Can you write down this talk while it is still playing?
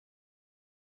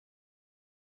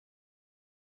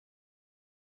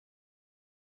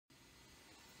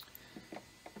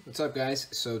What's up, guys?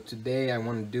 So today I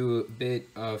want to do a bit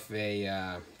of a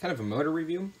kind of a motor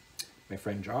review. My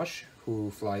friend Josh, who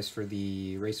flies for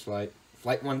the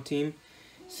FlightOne team,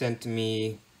 sent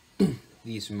me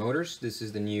these motors. This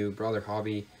is the new Brother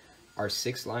Hobby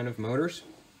R6 line of motors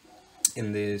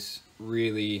in this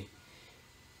really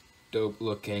dope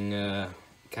looking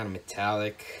kind of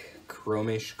metallic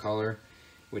chromish color,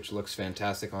 which looks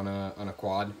fantastic on a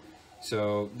quad.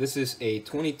 So this is a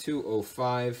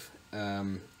 2205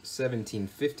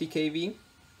 1750 kV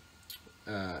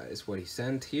is what he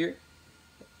sent here,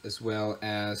 as well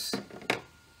as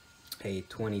a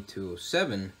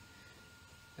 2207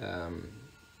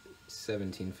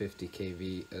 1750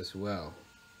 kV as well.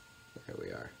 There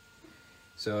we are.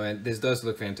 So and this does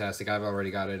look fantastic. I've already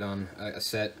got it on a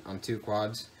set on 2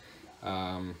 quads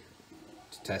to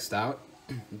test out,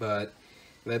 but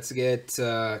let's get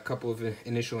a couple of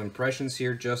initial impressions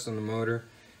here just on the motor.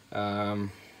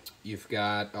 You've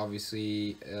got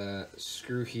obviously a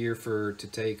screw here to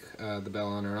take the bell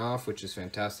on or off, which is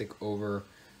fantastic, over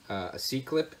a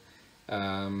C-clip.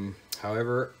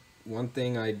 However, one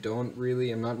thing I'm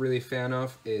not really a fan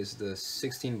of is the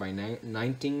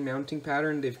 16x19 mounting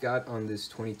pattern they've got on this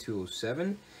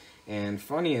 2207. And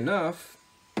funny enough,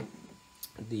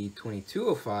 the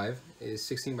 2205 is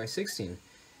 16x16,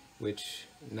 which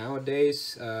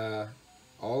nowadays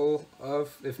all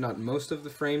of, if not most of, the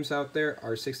frames out there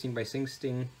are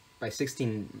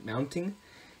 16x16 mounting.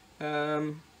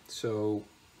 So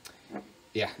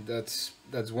yeah, that's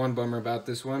one bummer about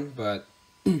this one, but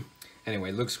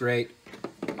anyway, looks great.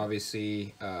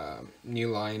 Obviously, new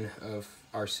line of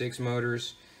R6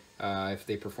 motors. If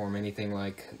they perform anything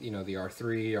like, you know, the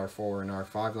R3, R4, and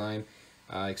R5 line,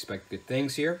 I expect good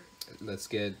things here. Let's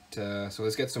get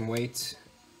some weights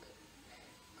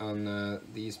on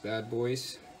these bad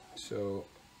boys. So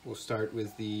we'll start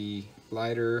with the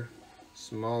lighter,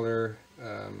 smaller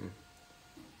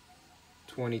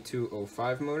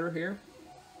 2205 motor here.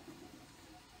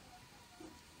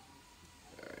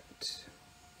 Alright,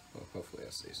 well, hopefully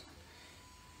that stays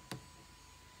on.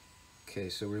 Okay,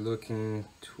 so we're looking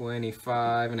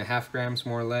 25.5 grams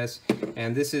more or less,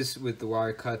 and this is with the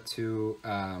wire cut to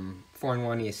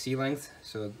 4-in-1 ESC length,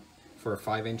 so for a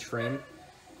 5-inch frame.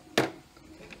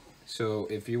 So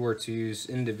if you were to use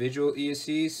individual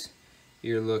ESCs,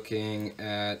 you're looking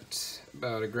at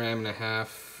about 1.5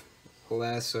 grams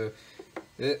less. So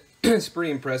it's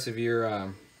pretty impressive.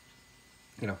 You're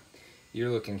you're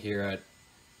looking here at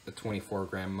a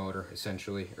 24-gram motor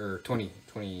essentially, or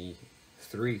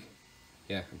 23.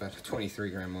 Yeah, about a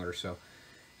 23-gram motor. So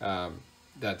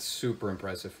that's super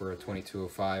impressive for a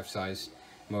 2205 size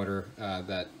motor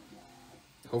that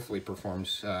hopefully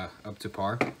performs up to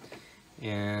par.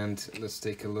 And let's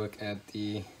take a look at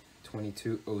the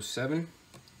 2207.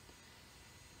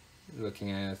 Looking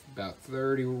at about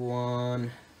 31.5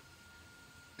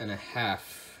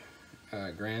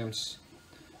 grams.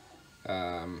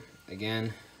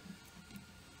 Again,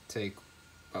 take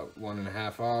about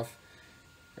 1.5 off,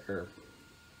 or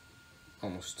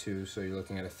almost 2, so you're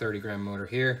looking at a 30-gram motor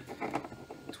here,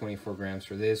 24 grams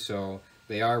for this. So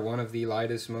they are one of the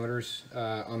lightest motors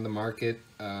on the market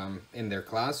in their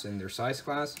class, in their size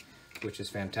class, which is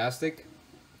fantastic.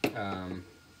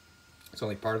 It's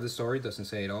only part of the story, doesn't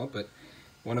say it all, but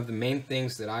one of the main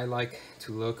things that I like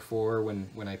to look for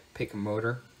when I pick a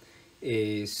motor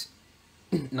is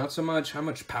not so much how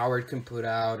much power it can put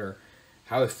out or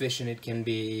how efficient it can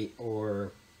be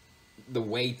or the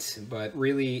weight, but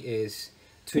really is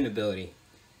tunability.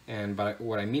 And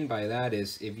what I mean by that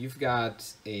is, if you've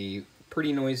got a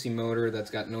pretty noisy motor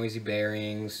that's got noisy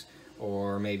bearings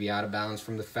or maybe out of balance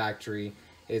from the factory,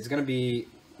 it's going to be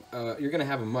you're going to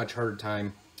have a much harder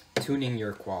time tuning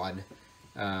your quad,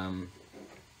 and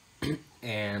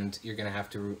you're going to have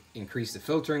to increase the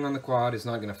filtering on the quad. It's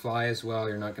not going to fly as well.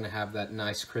 You're not going to have that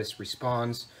nice crisp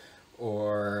response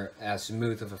or as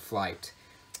smooth of a flight.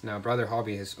 Now, Brother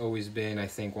Hobby has always been, I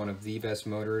think, one of the best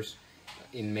motors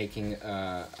in making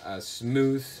a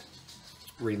smooth,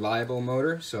 reliable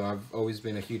motor, so I've always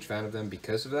been a huge fan of them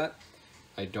because of that.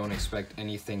 I don't expect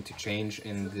anything to change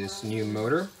in this new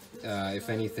motor. If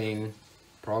anything,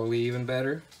 probably even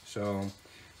better, so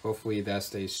hopefully that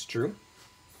stays true.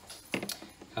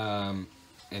 And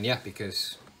yeah,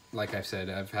 because like I've said,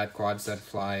 I've had quads that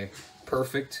fly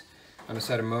perfect on a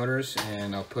set of motors,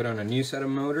 and I'll put on a new set of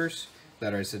motors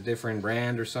that is a different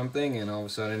brand or something, and all of a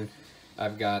sudden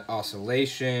I've got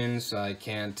oscillations. I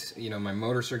can't, you know, my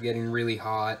motors are getting really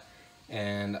hot,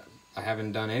 and I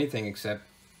haven't done anything except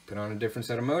put on a different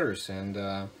set of motors. And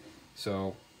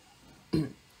so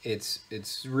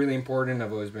it's really important.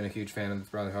 I've always been a huge fan of the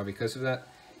Brother Hobby because of that.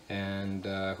 and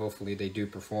hopefully they do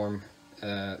perform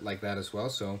like that as well.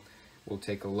 So we'll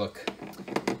take a look.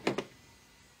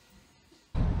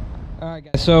 Alright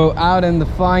guys, so out in the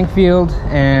flying field,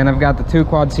 and I've got the two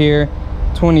quads here,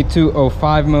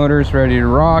 2205 motors ready to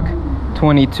rock,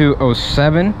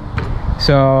 2207.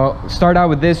 So start out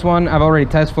with this one. I've already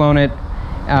test flown it,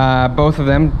 both of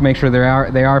them, make sure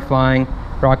they are flying,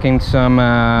 rocking some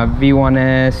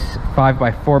V1S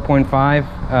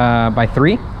 5x4.5 by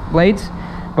 3 blades,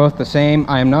 both the same.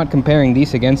 I am not comparing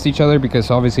these against each other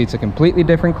because obviously it's a completely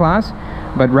different class,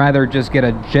 but rather just get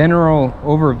a general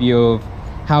overview of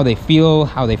how they feel,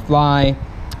 how they fly.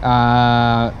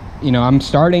 You know, I'm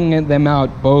starting them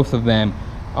out, both of them,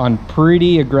 on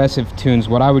pretty aggressive tunes,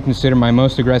 what I would consider my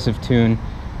most aggressive tune.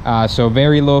 So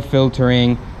very low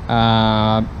filtering,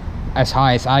 as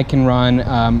high as I can run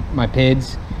my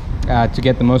PIDs to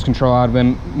get the most control out of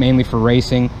them, mainly for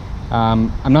racing.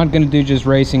 I'm not going to do just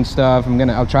racing stuff.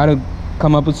 I'll try to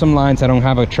come up with some lines. I don't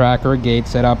have a track or a gate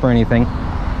set up or anything.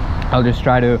 I'll just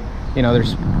try to, you know,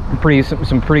 there's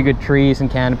some pretty good trees and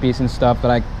canopies and stuff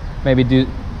that I maybe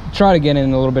try to get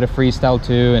in a little bit of freestyle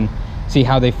too, and see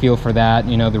how they feel for that.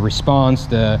 You know, the response,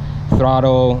 the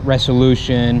throttle,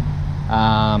 resolution,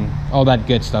 all that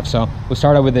good stuff. So we'll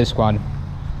start out with this squad.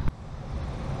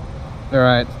 All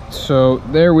right, so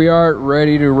there we are,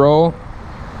 ready to roll.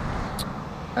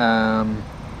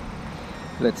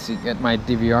 Let's see, get my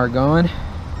DVR going.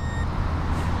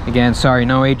 Again, sorry,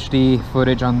 no HD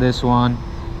footage on this one.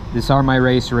 These are my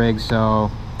race rigs,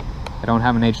 so I don't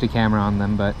have an HD camera on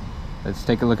them, but let's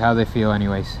take a look how they feel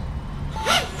anyways.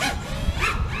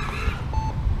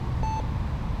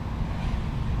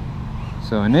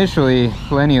 So initially,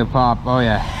 plenty of pop. Oh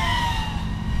yeah.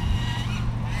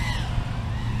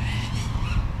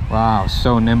 Wow,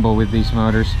 so nimble with these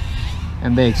motors.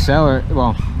 And they accelerate,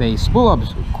 well, they spool up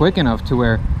quick enough to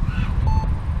where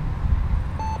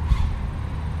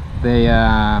they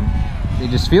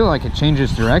just feel like it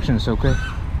changes direction so quickly.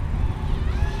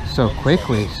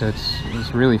 So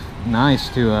it's really nice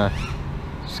to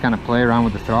just kind of play around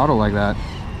with the throttle like that.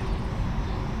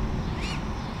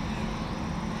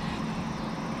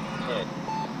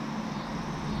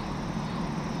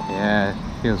 Yeah,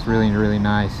 it feels really, really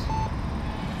nice.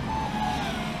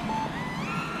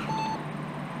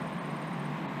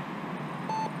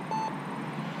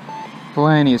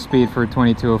 Plenty of speed for a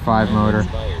 2205 motor.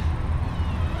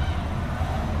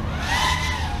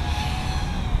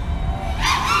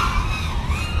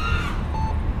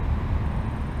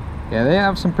 Yeah, they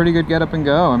have some pretty good get up and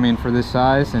go, I mean, for this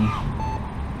size, and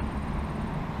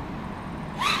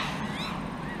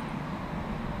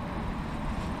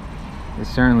they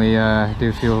certainly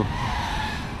do feel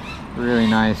really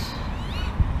nice.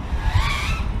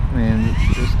 I mean,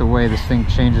 just the way this thing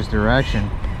changes direction.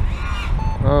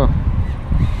 Oh,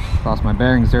 lost my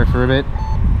bearings there for a bit.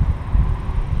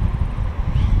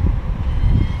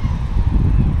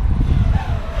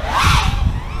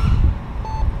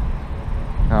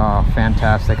 Oh,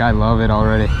 fantastic. I love it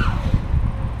already.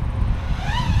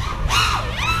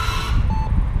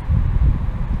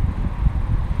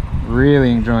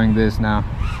 Really enjoying this now.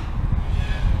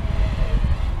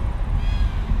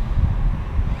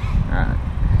 Alright.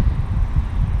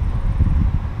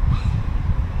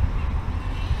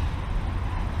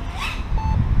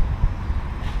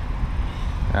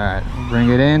 Alright, bring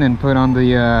it in and put on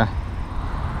the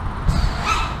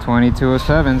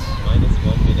 2207s. Minus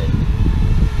 1 minute.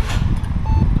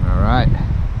 Alright.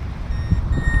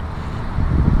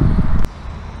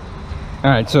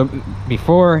 Alright, so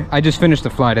before I just finished the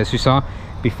flight, as you saw,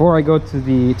 before I go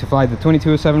to fly the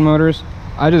 2207 motors,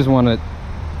 I just want to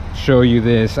show you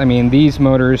this. I mean, these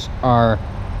motors they're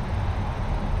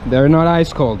not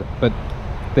ice cold, but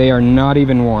they are not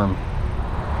even warm.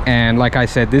 And like I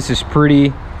said, this is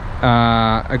pretty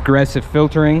aggressive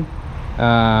filtering.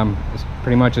 It's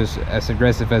pretty much as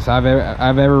aggressive as I've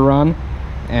ever run,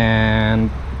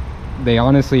 and they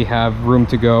honestly have room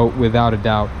to go without a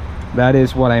doubt. That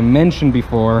is what I mentioned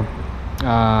before.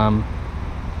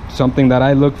 Something that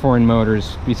I look for in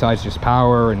motors, besides just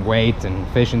power and weight and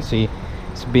efficiency,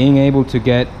 is being able to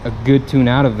get a good tune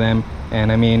out of them.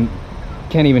 And I mean,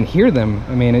 can't even hear them.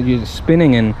 I mean, you're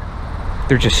spinning and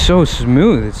they're just so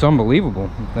smooth. It's unbelievable.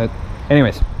 But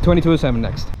anyways, 2207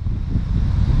 next.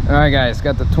 All right guys,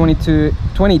 got the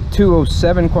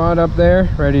 2207 quad up there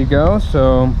ready to go.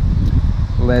 So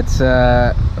let's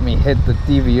let me hit the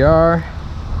DVR.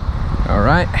 All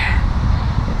right,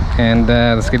 and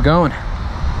let's get going.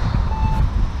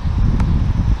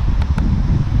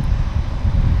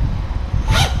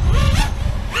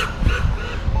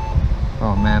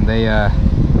 Oh man, they yeah,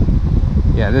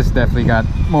 Yeah, this definitely got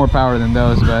more power than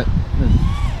those, but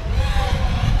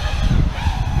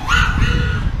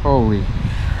holy.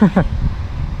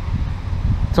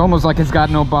 It's almost like it's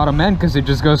got no bottom end because it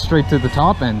just goes straight to the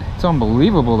top end. It's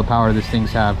unbelievable the power these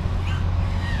things have.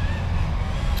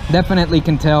 Definitely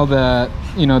can tell the,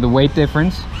 you know, the weight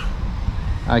difference.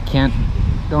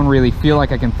 Don't really feel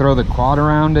like I can throw the quad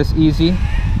around as easy.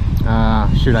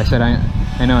 Shoot,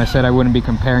 I know I said I wouldn't be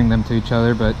comparing them to each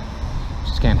other, but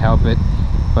just can't help it.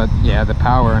 But yeah, the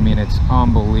power, I mean, it's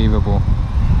unbelievable.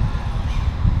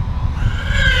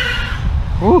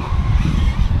 Woo!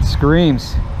 It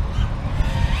screams.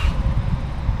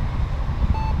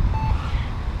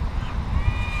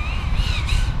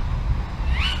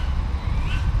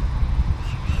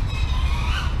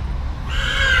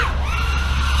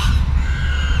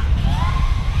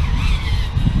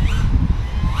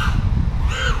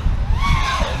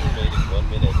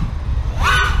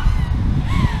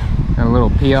 A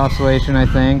little P oscillation, I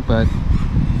think, but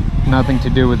nothing to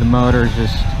do with the motor.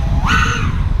 Just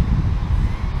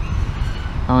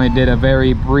I only did a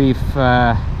very brief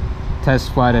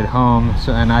test flight at home,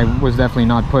 so, and I was definitely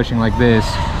not pushing like this,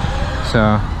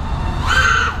 so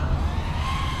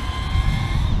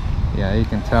yeah, you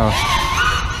can tell.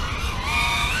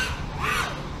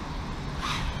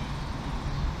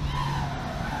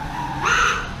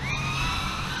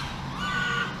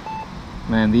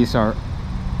 Man, these are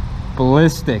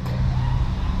ballistic,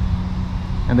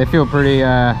 and they feel pretty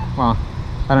well,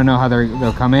 I don't know how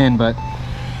they'll come in, but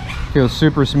feel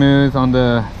super smooth on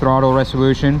the throttle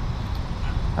resolution.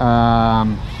 I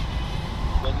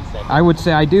would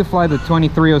say I do fly the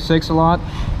 2306 a lot,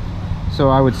 so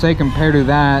I would say compared to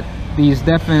that, these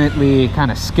definitely kind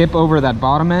of skip over that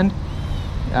bottom end.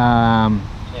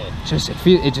 It just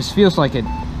feels like it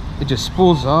just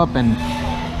spools up and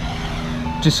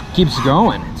just keeps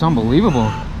going. It's unbelievable.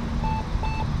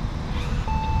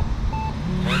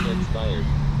 Expired.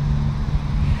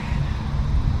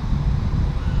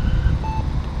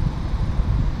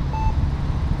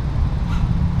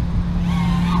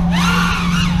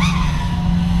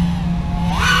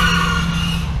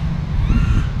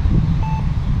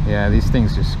 Yeah, these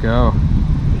things just go.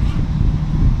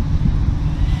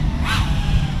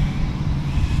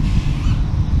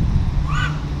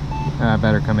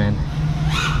 Better come in.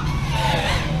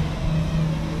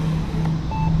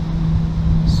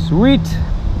 Sweet,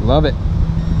 love it.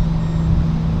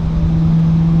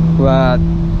 But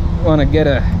want to get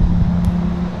a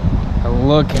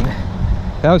look, and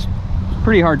that was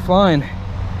pretty hard flying.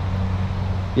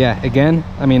 Yeah, again,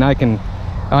 I mean, I can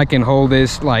hold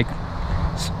this, like,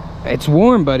 it's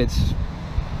warm, but it's,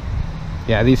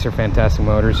 yeah, these are fantastic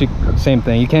motors. Same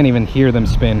thing, you can't even hear them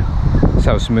spin. That's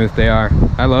how smooth they are.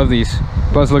 I love these.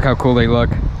 Plus, look how cool they look.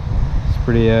 It's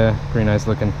pretty nice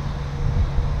looking.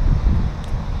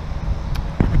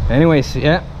 Anyways,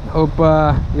 yeah, hope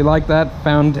you like that,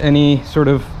 found any sort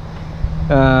of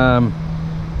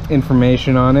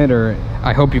information on it, or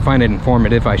I hope you find it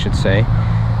informative, I should say.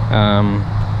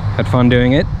 Had fun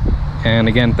doing it, and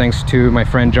again, thanks to my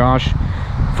friend Josh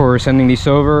for sending these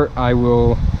over. I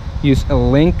will use a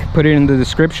link, put it in the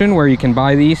description, where you can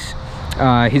buy these.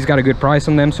 He's got a good price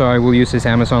on them, so I will use his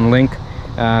Amazon link.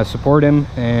 Support him,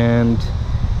 and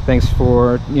thanks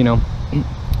for, you know,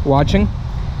 watching,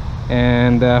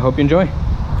 and hope you enjoy.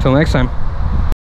 Till next time.